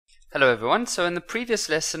Hello everyone. So in the previous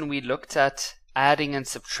lesson we looked at adding and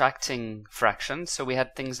subtracting fractions. So we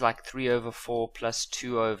had things like 3 over 4 plus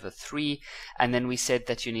 2 over 3, and then we said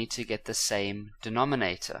that you need to get the same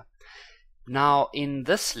denominator. Now in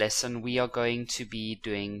this lesson we are going to be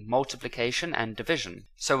doing multiplication and division.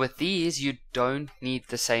 So with these you don't need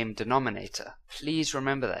the same denominator. Please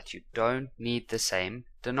remember that you don't need the same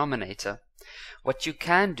denominator. What you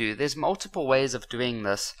can do, there's multiple ways of doing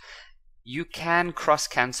this. You can cross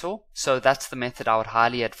cancel, so that's the method I would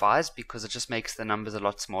highly advise because it just makes the numbers a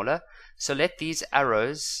lot smaller. So let these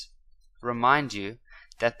arrows remind you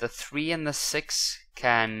that the 3 and the 6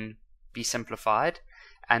 can be simplified,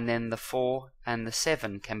 and then the 4 and the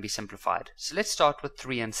 7 can be simplified. So let's start with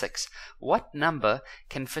 3 and 6. What number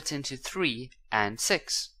can fit into 3 and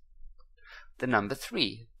 6? The number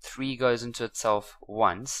 3. 3 goes into itself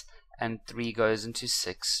once, and 3 goes into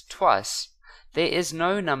 6 twice. There is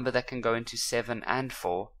no number that can go into 7 and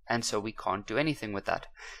 4, and so we can't do anything with that.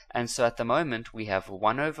 And so at the moment we have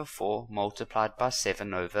 1 over 4 multiplied by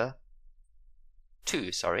 7 over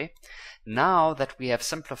 2, Now that we have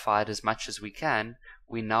simplified as much as we can,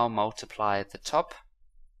 we now multiply the top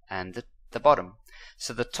and the bottom.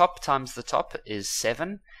 So the top times the top is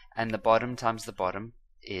 7, and the bottom times the bottom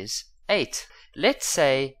is 8. Let's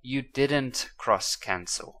say you didn't cross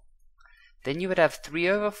cancel. Then you would have 3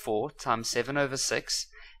 over 4 times 7 over 6,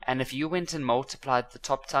 and if you went and multiplied the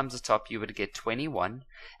top times the top, you would get 21,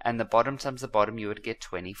 and the bottom times the bottom, you would get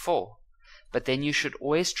 24. But then you should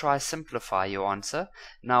always try simplify your answer.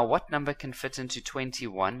 Now what number can fit into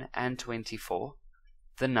 21 and 24?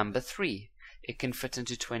 The number 3. It can fit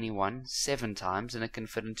into 21 7 times, and it can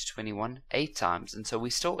fit into 21 8 times, and so we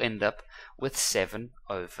still end up with 7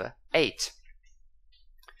 over 8.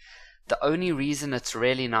 The only reason it's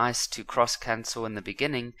really nice to cross cancel in the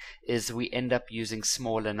beginning is we end up using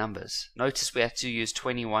smaller numbers. Notice we had to use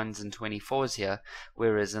 21s and 24s here,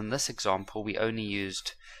 whereas in this example we only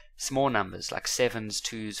used small numbers like 7s,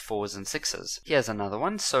 2s, 4s, and 6s. Here's another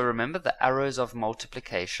one. So remember the arrows of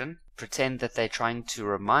multiplication. Pretend that they're trying to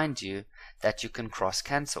remind you that you can cross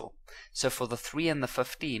cancel. So for the 3 and the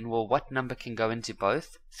 15, well, what number can go into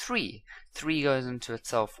both? 3. 3 goes into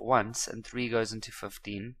itself once, and 3 goes into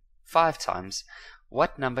 15 5 times.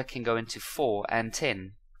 What number can go into 4 and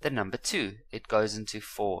 10? The number 2. It goes into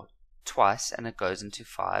 4 twice, and it goes into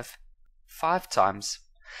 5 times.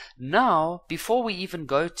 Now, before we even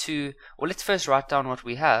go to, well, let's first write down what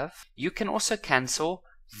we have. You can also cancel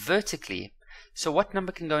vertically. So what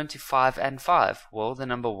number can go into 5 and 5? Well, the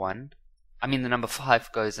number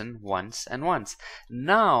 5 goes in once and once.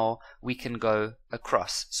 Now we can go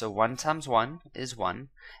across. So 1 times 1 is 1,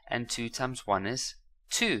 and 2 times 1 is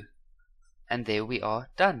 2. And there we are,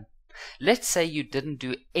 done. Let's say you didn't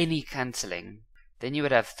do any cancelling. Then you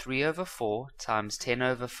would have 3 over 4 times 10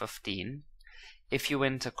 over 15. If you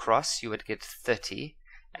went across, you would get 30.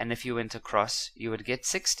 And if you went across, you would get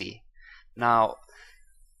 60. Now,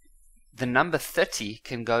 the number 30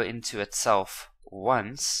 can go into itself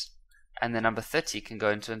once, and the number 30 can go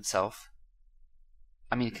into itself,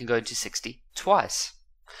 can go into 60 twice.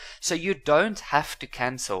 So you don't have to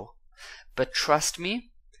cancel, but trust me,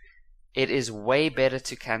 it is way better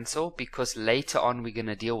to cancel because later on we're going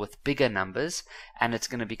to deal with bigger numbers and it's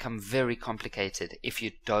going to become very complicated if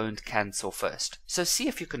you don't cancel first. So see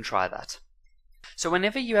if you can try that. So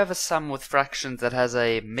whenever you have a sum with fractions that has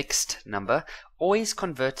a mixed number, always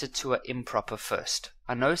convert it to an improper first.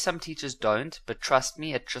 I know some teachers don't, but trust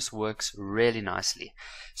me, it just works really nicely.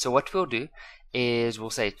 So what we'll do is we'll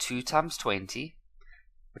say 2 times 20,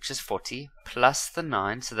 which is 40, plus the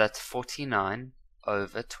 9, so that's 49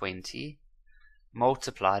 over 20,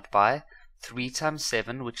 multiplied by 3 times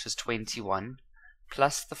 7, which is 21,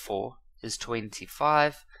 plus the 4 is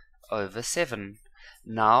 25 over 7.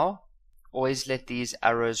 Now, always let these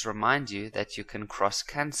arrows remind you that you can cross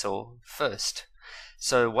cancel first.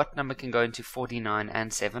 So what number can go into 49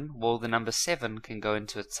 and 7? Well, the number 7 can go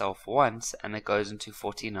into itself once, and it goes into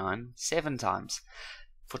 49 7 times.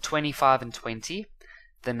 For 25 and 20,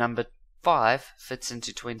 the number 5 fits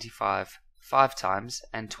into 25 5 times,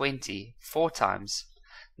 and 20 4 times.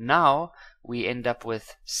 Now we end up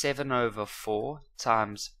with 7 over 4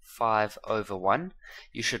 times 5 over 1.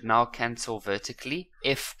 You should now cancel vertically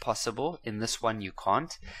if possible. In this one you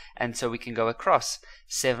can't, and so we can go across.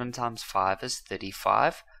 7 times 5 is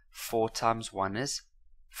 35, 4 times 1 is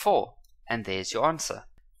 4, and there's your answer.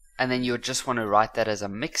 And then you would just want to write that as a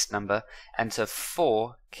mixed number, and so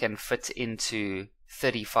 4 can fit into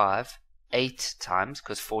 35 8 times,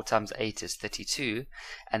 because 4 times 8 is 32,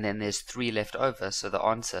 and then there's 3 left over, so the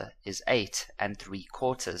answer is 8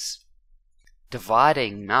 3/4.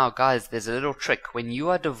 Dividing. Now guys, there's a little trick. When you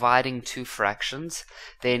are dividing two fractions,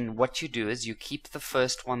 then what you do is you keep the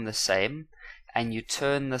first one the same, and you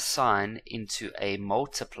turn the sign into a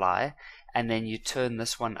multiply, and then you turn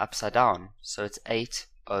this one upside down. So it's 8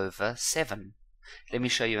 over 7. Let me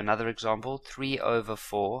show you another example. 3 over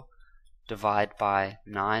 4 divide by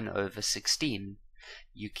 9 over 16.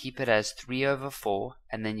 You keep it as 3 over 4,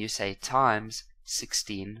 and then you say times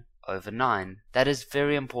 16 over 9. That is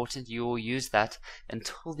very important. You will use that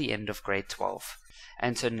until the end of grade 12.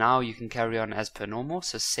 And so now you can carry on as per normal.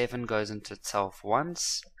 So 7 goes into itself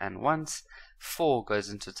once and once, 4 goes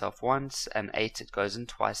into itself once, and 8 it goes in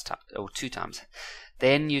twice, or 2 times.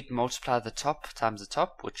 Then you'd multiply the top times the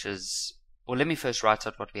top, which is, well, let me first write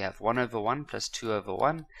out what we have. 1 over 1 plus 2 over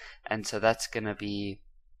 1, and so that's going to be,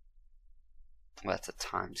 well, that's a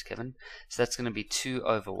times, Kevin. So that's going to be 2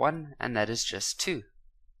 over 1, and that is just 2.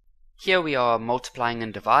 Here we are multiplying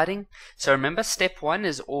and dividing. So remember, step 1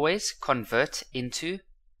 is always convert into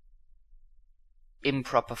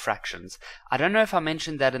improper fractions. I don't know if I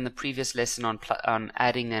mentioned that in the previous lesson on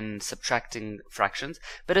adding and subtracting fractions,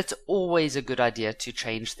 but it's always a good idea to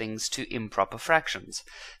change things to improper fractions.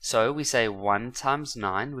 So we say 1 times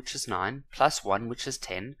 9, which is 9, plus 1, which is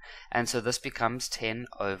 10, and so this becomes 10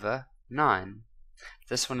 over 9.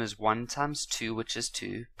 This one is 1 times 2, which is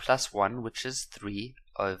 2, plus 1, which is 3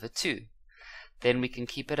 over 2. Then we can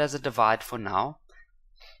keep it as a divide for now.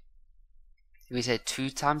 We say 2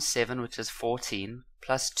 times 7, which is 14,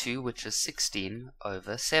 plus 2, which is 16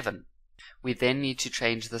 over 7. We then need to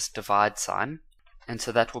change this divide sign, and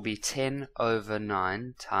so that will be 10 over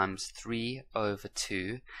 9 times 3 over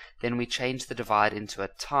 2. Then we change the divide into a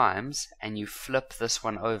times, and you flip this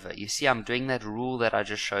one over. You see, I'm doing that rule that I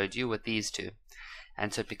just showed you with these two.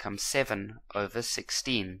 And so it becomes 7 over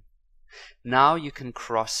 16. Now you can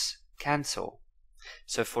cross cancel.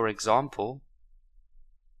 So for example,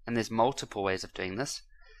 and there's multiple ways of doing this,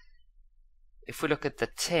 if we look at the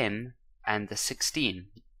 10 and the 16,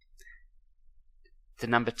 the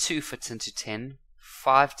number 2 fits into 10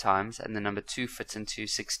 5 times, and the number 2 fits into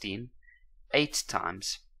 16 8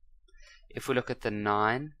 times. If we look at the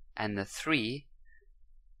 9 and the 3,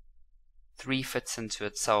 3 fits into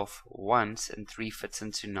itself once, and 3 fits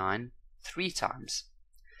into 9 3 times.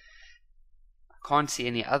 I can't see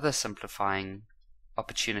any other simplifying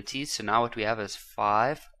opportunities, so now what we have is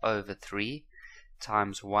 5 over 3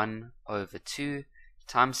 times 1 over 2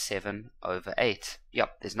 times 7 over 8.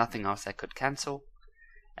 Yep, there's nothing else that could cancel.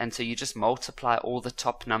 And so you just multiply all the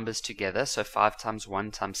top numbers together. So 5 times 1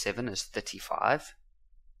 times 7 is 35.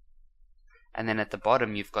 And then at the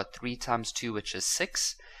bottom you've got 3 times 2, which is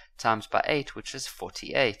 6, times by 8, which is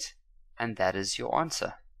 48. And that is your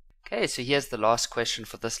answer. Okay, so here's the last question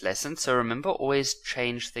for this lesson. So remember, always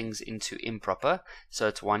change things into improper. So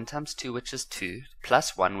it's 1 times 2, which is 2,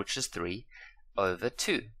 plus 1, which is 3, over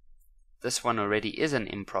 2. This one already is an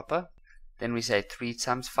improper. Then we say 3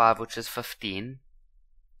 times 5, which is 15,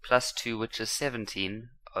 plus 2, which is 17,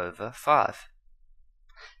 over 5.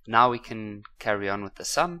 Now we can carry on with the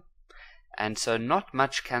sum. And so not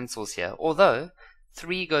much cancels here, although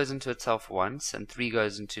 3 goes into itself once, and 3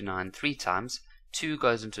 goes into 9 3 times. 2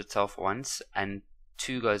 goes into itself once, and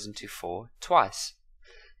 2 goes into 4 twice.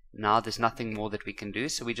 Now there's nothing more that we can do,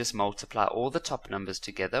 so we just multiply all the top numbers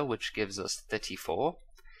together, which gives us 34,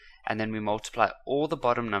 and then we multiply all the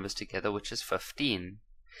bottom numbers together, which is 15.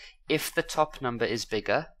 If the top number is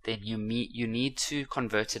bigger, then you need to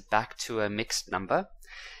convert it back to a mixed number,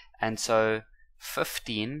 and so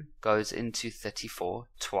 15 goes into 34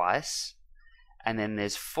 twice, and then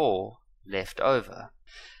there's 4 left over.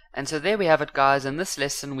 And so there we have it, guys. In this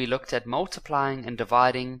lesson we looked at multiplying and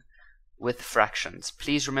dividing with fractions.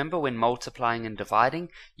 Please remember, when multiplying and dividing,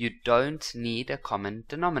 you don't need a common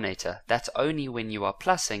denominator. That's only when you are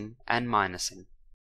plussing and minusing.